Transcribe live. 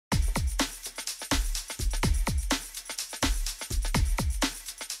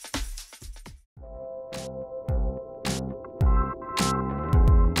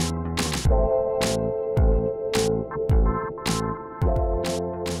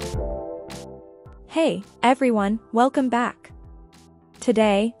Hey, everyone, welcome back.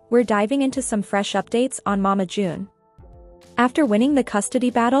 Today, we're diving into some fresh updates on Mama June. After winning the custody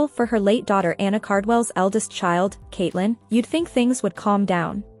battle for her late daughter Anna Cardwell's eldest child, Kaitlyn, you'd think things would calm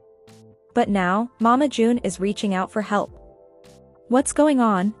down. But now, Mama June is reaching out for help. What's going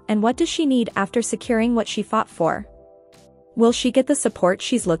on, and what does she need after securing what she fought for? Will she get the support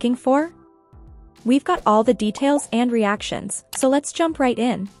she's looking for? We've got all the details and reactions, so let's jump right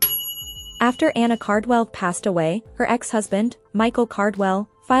in. After Anna Cardwell passed away, her ex-husband, Michael Cardwell,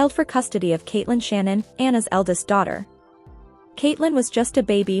 filed for custody of Kaitlyn Shannon, Anna's eldest daughter. Kaitlyn was just a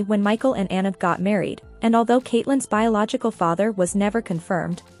baby when Michael and Anna got married, and although Kaitlyn's biological father was never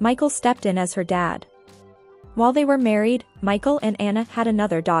confirmed, Michael stepped in as her dad. While they were married, Michael and Anna had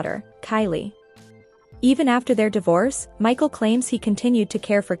another daughter, Kaitlyn. Even after their divorce, Michael claims he continued to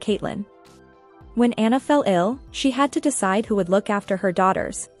care for Kaitlyn. When Anna fell ill, she had to decide who would look after her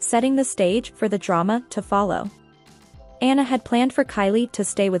daughters, setting the stage for the drama to follow. Anna had planned for Kaitlyn to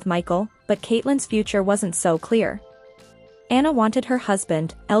stay with Michael, but Kaitlyn's future wasn't so clear. Anna wanted her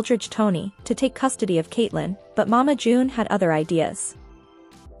husband, Eldridge Tony, to take custody of Kaitlyn, but Mama June had other ideas.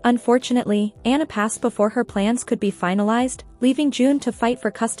 Unfortunately, Anna passed before her plans could be finalized, leaving June to fight for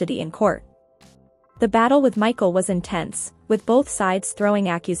custody in court. The battle with Michael was intense, with both sides throwing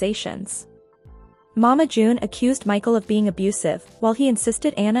accusations. Mama June accused Michael of being abusive, while he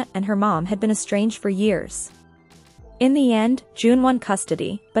insisted Anna and her mom had been estranged for years. In the end, June won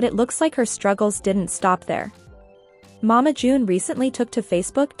custody, but it looks like her struggles didn't stop there. Mama June recently took to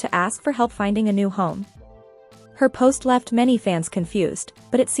Facebook to ask for help finding a new home. Her post left many fans confused,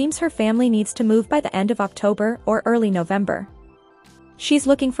 but it seems her family needs to move by the end of October or early November. She's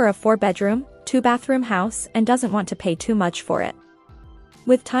looking for a 4-bedroom, 2-bathroom house and doesn't want to pay too much for it.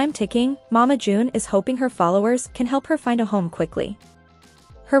 With time ticking, Mama June is hoping her followers can help her find a home quickly.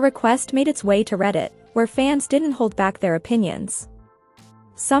 Her request made its way to Reddit, where fans didn't hold back their opinions.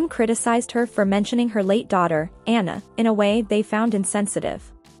 Some criticized her for mentioning her late daughter, Anna, in a way they found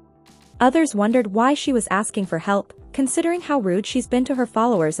insensitive. Others wondered why she was asking for help, considering how rude she's been to her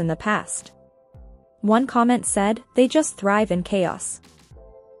followers in the past. One comment said, "They just thrive in chaos.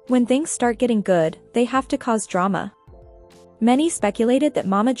 When things start getting good, they have to cause drama." Many speculated that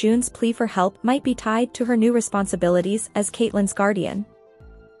Mama June's plea for help might be tied to her new responsibilities as Kaitlyn's guardian.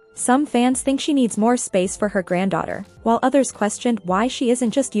 Some fans think she needs more space for her granddaughter, while others questioned why she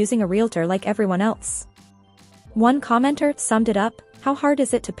isn't just using a realtor like everyone else. One commenter summed it up, "How hard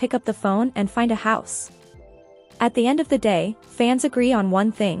is it to pick up the phone and find a house?" At the end of the day, fans agree on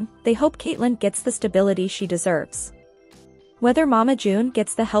one thing: they hope Kaitlyn gets the stability she deserves. Whether Mama June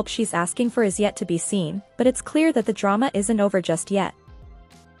gets the help she's asking for is yet to be seen, but it's clear that the drama isn't over just yet.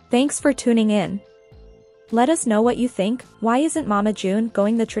 Thanks for tuning in. Let us know what you think. Why isn't Mama June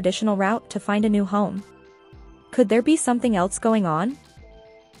going the traditional route to find a new home? Could there be something else going on?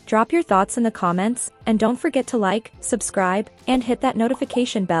 Drop your thoughts in the comments, and don't forget to like, subscribe, and hit that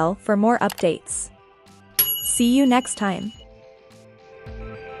notification bell for more updates. See you next time.